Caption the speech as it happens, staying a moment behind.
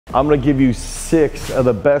I'm gonna give you 6 of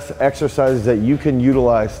the best exercises that you can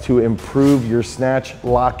utilize to improve your snatch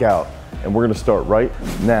lockout. And we're gonna start right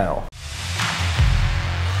now.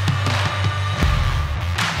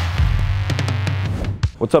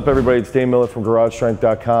 What's up everybody, it's Dane Miller from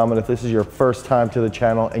GarageStrength.com, and if this is your first time to the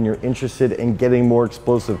channel and you're interested in getting more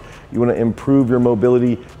explosive, you want to improve your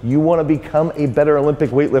mobility, you want to become a better Olympic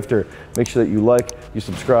weightlifter, make sure that you like, you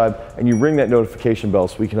subscribe, and you ring that notification bell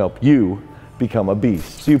so we can help you become a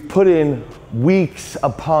beast. So you put in weeks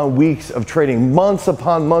upon weeks of training, months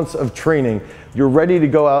upon months of training, you're ready to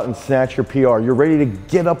go out and snatch your PR. You're ready to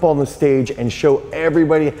get up on the stage and show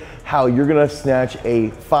everybody how you're gonna snatch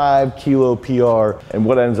a 5 kilo PR. And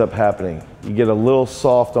what ends up happening? You get a little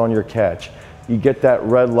soft on your catch. You get that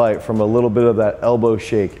red light from a little bit of that elbow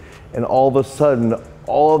shake. And all of a sudden,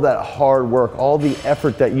 all of that hard work, all the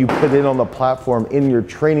effort that you put in on the platform in your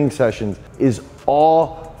training sessions is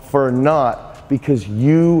all for naught because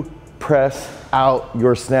you press out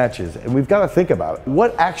your snatches. And we've got to think about it.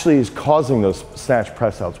 What actually is causing those snatch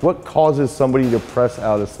press outs? What causes somebody to press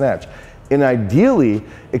out a snatch? And ideally,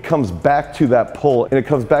 it comes back to that pull, and it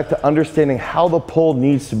comes back to understanding how the pull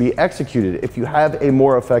needs to be executed. If you have a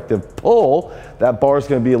more effective pull, that bar is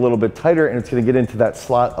going to be a little bit tighter and it's going to get into that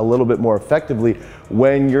slot a little bit more effectively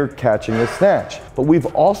when you're catching the snatch. But we've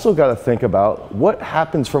also got to think about what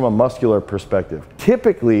happens from a muscular perspective.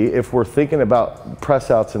 Typically, if we're thinking about press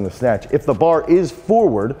outs in the snatch, if the bar is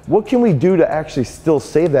forward, what can we do to actually still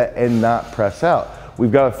save that and not press out?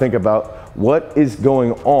 We've got to think about what is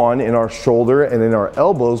going on in our shoulder and in our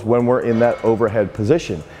elbows when we're in that overhead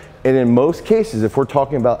position. And in most cases, if we're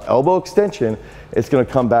talking about elbow extension, it's going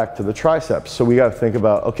to come back to the triceps. So we got to think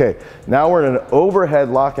about, okay, now we're in an overhead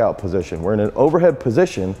lockout position. We're in an overhead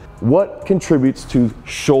position. What contributes to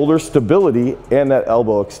shoulder stability and that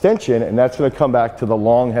elbow extension? And that's going to come back to the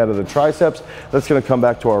long head of the triceps. That's going to come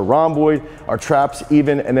back to our rhomboid, our traps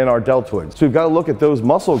even, and then our deltoids. So we've got to look at those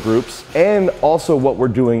muscle groups and also what we're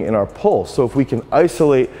doing in our pull. So if we can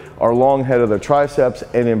isolate our long head of the triceps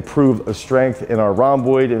and improve the strength in our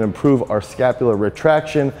rhomboid and improve our scapular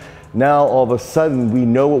retraction, now all of a sudden we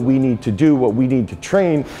know what we need to do, what we need to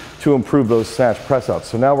train to improve those snatch press outs.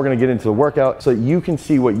 So now we're going to get into the workout so that you can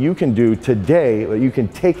see what you can do today, that you can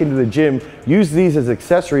take into the gym, use these as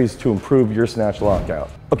accessories to improve your snatch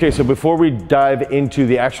lockout. Okay, so before we dive into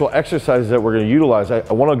the actual exercises that we're going to utilize,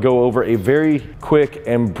 I want to go over a very quick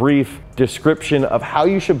and brief description of how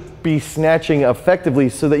you should be snatching effectively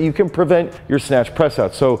so that you can prevent your snatch press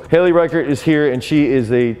out. So Haley Reichert is here and she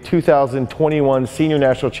is a 2021 senior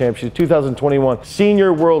national champ. She's a 2021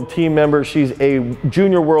 senior world team member. She's a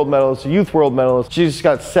junior world medalist, youth world medalist. She just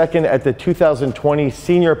got second at the 2020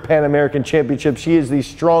 senior Pan American championship. She is the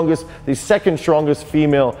strongest, the second strongest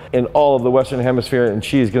female in all of the Western Hemisphere, and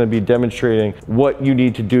she is going to be demonstrating what you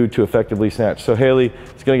need to do to effectively snatch. So Haley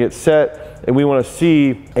is going to get set, and we want to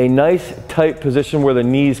see a nice tight position where the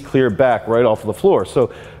knees clear back right off of the floor.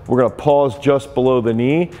 So we're going to pause just below the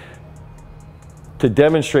knee to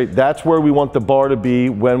demonstrate that's where we want the bar to be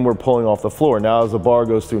when we're pulling off the floor. Now as the bar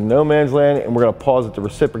goes through no man's land, and we're going to pause at the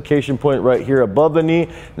reciprocation point right here above the knee.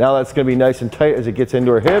 Now that's going to be nice and tight as it gets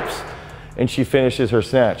into her hips, and she finishes her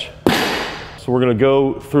snatch. So we're going to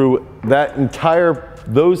go through that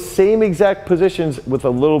those same exact positions with a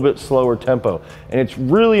little bit slower tempo. And it's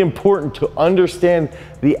really important to understand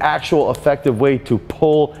the actual effective way to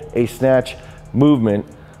pull a snatch movement.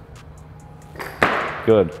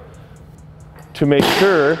 Good. To make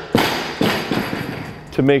sure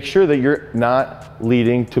that you're not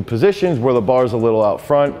leading to positions where the bar's a little out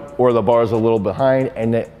front or the bar's a little behind,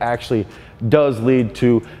 and it actually does lead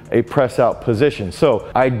to a press out position.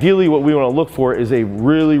 So ideally what we want to look for is a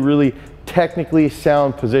really technically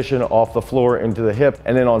sound position off the floor into the hip.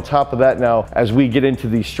 And then on top of that, now as we get into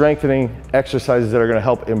the strengthening exercises that are going to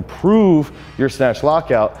help improve your snatch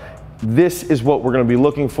lockout, this is what we're going to be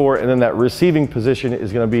looking for. And then that receiving position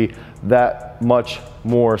is going to be that much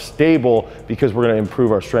more stable because we're going to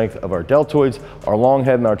improve our strength of our deltoids, our long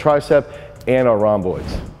head and our tricep, and our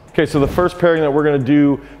rhomboids. Okay, so the first pairing that we're going to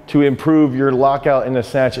do to improve your lockout in the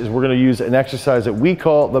snatch is we're going to use an exercise that we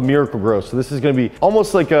call the miracle grow. So this is going to be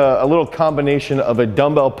almost like a little combination of a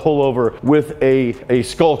dumbbell pullover with a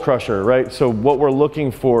skull crusher, right? So what we're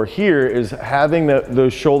looking for here is having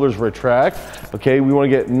those shoulders retract. Okay, we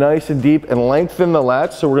want to get nice and deep and lengthen the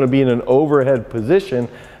lats. So we're going to be in an overhead position.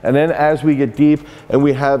 And then as we get deep and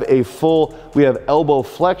we have elbow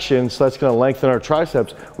flexion, so that's going to lengthen our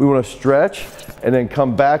triceps, we want to stretch and then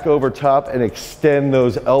come back over top and extend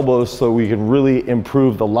those elbows so we can really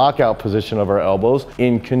improve the lockout position of our elbows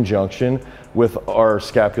in conjunction with our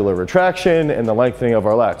scapular retraction and the lengthening of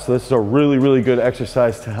our lats. So this is a really, really good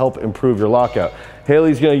exercise to help improve your lockout.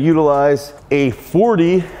 Haley's gonna utilize a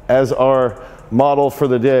 40 as our model for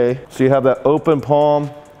the day. So you have that open palm,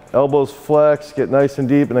 elbows flex, get nice and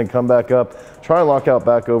deep, and then come back up. Try and lock out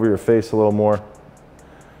back over your face a little more.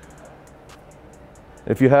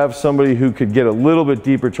 If you have somebody who could get a little bit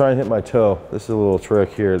deeper, try and hit my toe. This is a little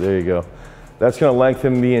trick here, there you go. That's gonna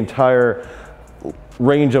lengthen the entire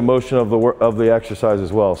range of motion of the exercise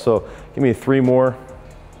as well. So give me 3 more.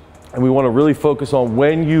 And we want to really focus on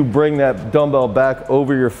when you bring that dumbbell back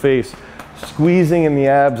over your face, squeezing in the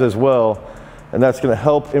abs as well. And that's going to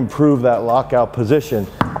help improve that lockout position.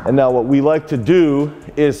 And now what we like to do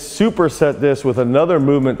is superset this with another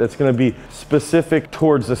movement that's going to be specific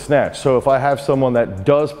towards the snatch. So if I have someone that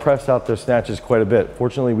does press out their snatches quite a bit,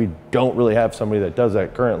 fortunately we don't really have somebody that does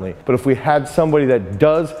that currently, but if we had somebody that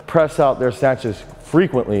does press out their snatches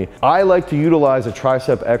frequently, I like to utilize a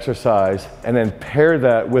tricep exercise and then pair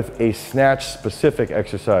that with a snatch specific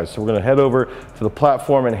exercise. So we're going to head over to the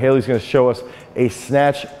platform and Haley's going to show us a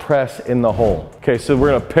snatch press in the hole. Okay, so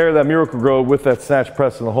we're going to pair that Miracle-Gro with that snatch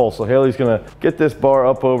press in the hole. So Haley's going to get this bar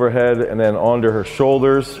up overhead and then onto her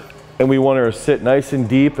shoulders, and we want her to sit nice and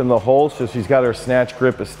deep in the hole so she's got her snatch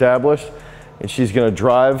grip established, and she's going to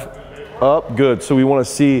drive up. Good. So we want to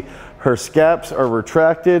see her scaps are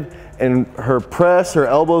retracted and her press, her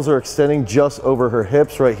elbows are extending just over her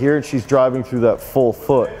hips right here, and she's driving through that full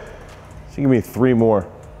foot. So give me 3 more.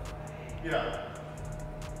 Yeah.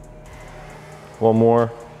 1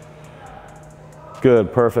 more.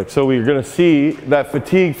 Good, perfect. So we're gonna see that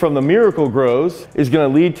fatigue from the Miracle-Gros is gonna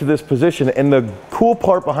lead to this position. And the cool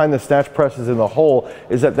part behind the snatch presses in the hole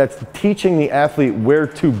is that that's teaching the athlete where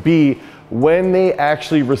to be when they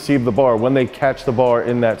actually receive the bar, when they catch the bar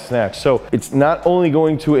in that snatch. So it's not only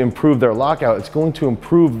going to improve their lockout, it's going to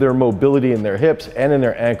improve their mobility in their hips and in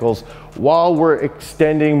their ankles while we're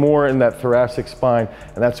extending more in that thoracic spine.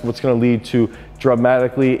 And that's what's gonna lead to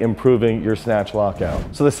dramatically improving your snatch lockout.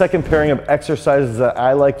 So the second pairing of exercises that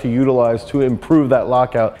I like to utilize to improve that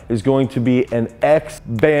lockout is going to be an X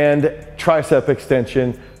band tricep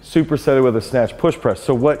extension supersetted with a snatch push press.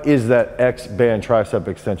 So what is that X band tricep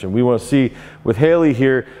extension? We want to see with Haley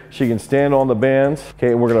here, she can stand on the bands, okay,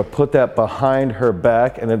 and we're going to put that behind her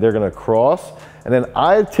back, and then they're going to cross. And then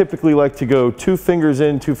I typically like to go 2 fingers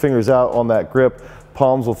in, 2 fingers out on that grip.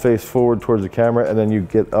 Palms will face forward towards the camera, and then you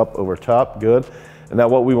get up over top. Good. And now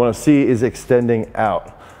what we want to see is extending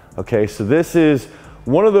out. Okay, so this is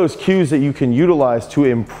one of those cues that you can utilize to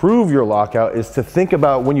improve your lockout, is to think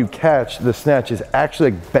about when you catch the snatch is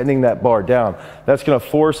actually bending that bar down. That's going to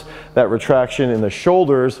force that retraction in the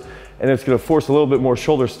shoulders, and it's going to force a little bit more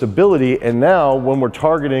shoulder stability. And now when we're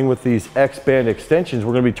targeting with these X band extensions,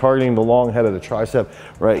 we're going to be targeting the long head of the tricep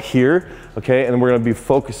right here, okay, and we're going to be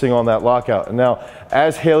focusing on that lockout. And now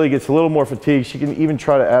as Haley gets a little more fatigued, she can even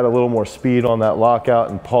try to add a little more speed on that lockout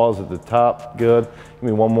and pause at the top. Good. Give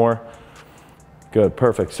me 1 more. Good,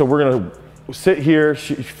 perfect. So we're going to sit here.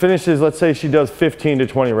 She finishes, let's say she does 15 to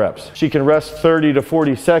 20 reps. She can rest 30 to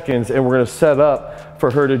 40 seconds, and we're going to set up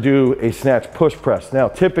for her to do a snatch push press. Now,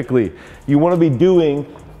 typically, you want to be doing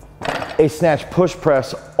a snatch push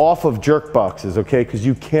press off of jerk boxes, okay? Because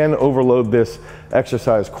you can overload this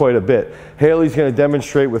exercise quite a bit. Haley's going to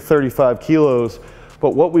demonstrate with 35 kilos,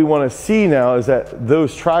 but what we want to see now is that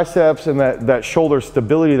those triceps and that shoulder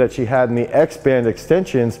stability that she had in the X band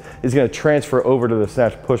extensions is going to transfer over to the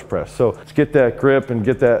snatch push press. So let's get that grip and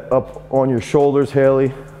get that up on your shoulders,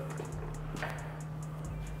 Haley.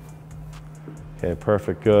 Okay,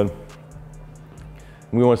 perfect, good.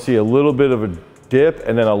 And we want to see a little bit of a dip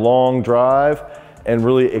and then a long drive, and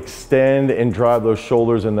really extend and drive those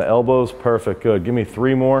shoulders and the elbows. Perfect, good. Give me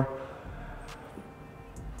 3 more.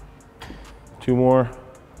 2 more.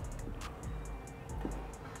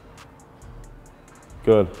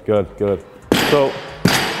 Good, good, good. So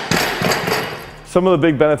some of the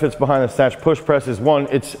big benefits behind the snatch push press is, 1,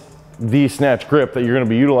 it's the snatch grip that you're going to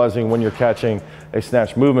be utilizing when you're catching a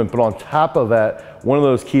snatch movement. But on top of that, one of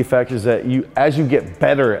those key factors that as you get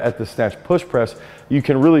better at the snatch push press, you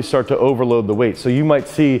can really start to overload the weight. So you might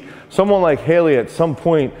see someone like Haley at some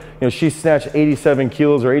point, she snatched 87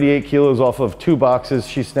 kilos or 88 kilos off of 2 boxes.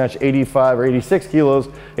 She snatched 85 or 86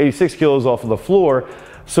 kilos off of the floor.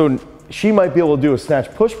 So she might be able to do a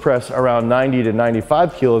snatch push press around 90 to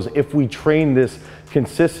 95 kilos if we train this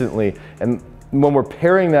consistently. And when we're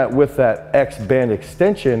pairing that with that X band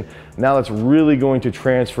extension, now that's really going to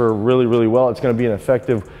transfer really, really well. It's going to be an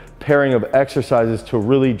effective pairing of exercises to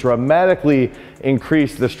really dramatically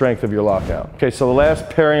increase the strength of your lockout. Okay, so the last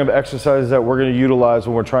pairing of exercises that we're going to utilize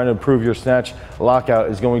when we're trying to improve your snatch lockout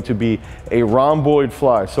is going to be a rhomboid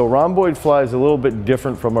fly. So rhomboid fly is a little bit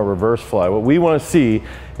different from a reverse fly. What we want to see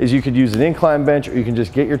is you could use an incline bench, or you can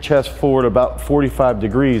just get your chest forward about 45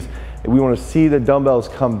 degrees. And we want to see the dumbbells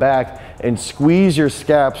come back and squeeze your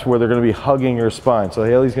scaps where they're going to be hugging your spine. So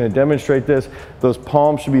Haley's going to demonstrate this. Those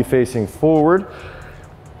palms should be facing forward.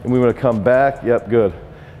 And we want to come back, yep, good.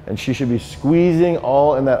 And she should be squeezing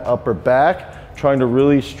all in that upper back, trying to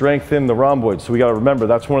really strengthen the rhomboid. So we got to remember,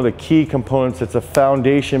 that's one of the key components. It's a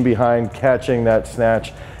foundation behind catching that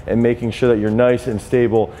snatch and making sure that you're nice and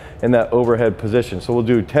stable in that overhead position. So we'll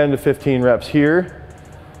do 10 to 15 reps here.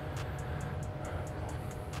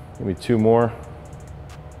 Give me 2 more.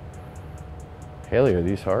 Haley, are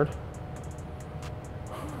these hard?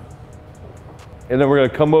 And then we're going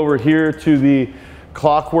to come over here to the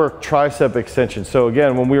clockwork tricep extension. So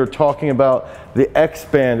again, when we were talking about the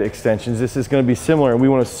X-band extensions, this is going to be similar, and we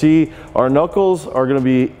want to see our knuckles are going to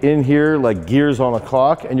be in here like gears on a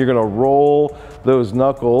clock, and you're going to roll those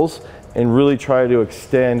knuckles and really try to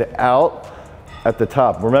extend out at the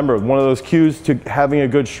top. Remember, one of those cues to having a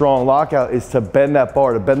good strong lockout is to bend that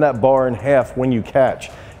bar in half when you catch.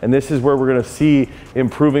 And this is where we're going to see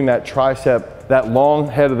improving that tricep, that long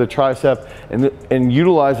head of the tricep, and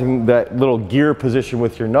utilizing that little gear position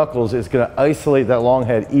with your knuckles is going to isolate that long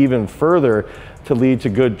head even further to lead to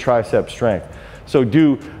good tricep strength. So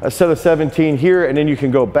do a set of 17 here, and then you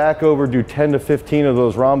can go back over, do 10 to 15 of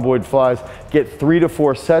those rhomboid flies, get 3 to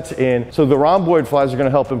 4 sets in. So the rhomboid flies are going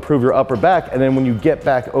to help improve your upper back, and then when you get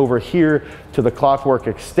back over here to the clockwork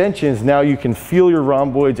extensions, now you can feel your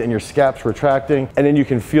rhomboids and your scaps retracting, and then you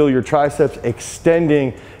can feel your triceps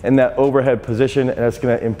extending in that overhead position, and that's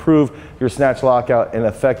going to improve your snatch lockout and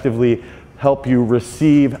effectively help you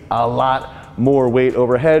receive a lot more weight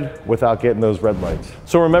overhead without getting those red lights.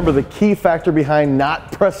 So remember, the key factor behind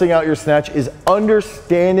not pressing out your snatch is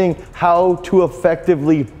understanding how to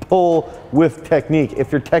effectively pull with technique.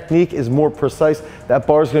 If your technique is more precise, that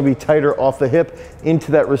bar is going to be tighter off the hip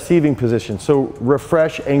into that receiving position. So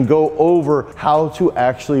refresh and go over how to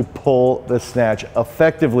actually pull the snatch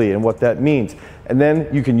effectively and what that means. And then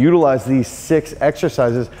you can utilize these 6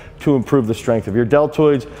 exercises to improve the strength of your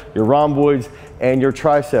deltoids, your rhomboids, and your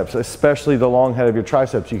triceps, especially the long head of your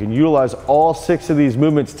triceps. You can utilize all 6 of these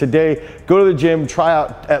movements today. Go to the gym, try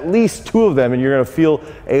out at least 2 of them, and you're gonna feel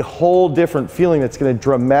a whole different feeling that's gonna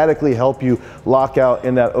dramatically help you lock out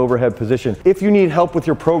in that overhead position. If you need help with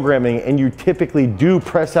your programming and you typically do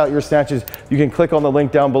press out your snatches, you can click on the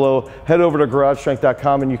link down below, head over to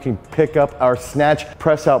garagestrength.com, and you can pick up our snatch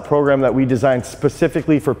press out program that we designed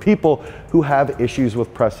specifically for people who have issues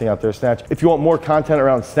with pressing out their snatch. If you want more content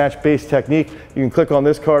around snatch-based technique, you can click on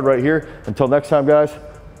this card right here. Until next time, guys,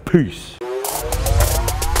 peace.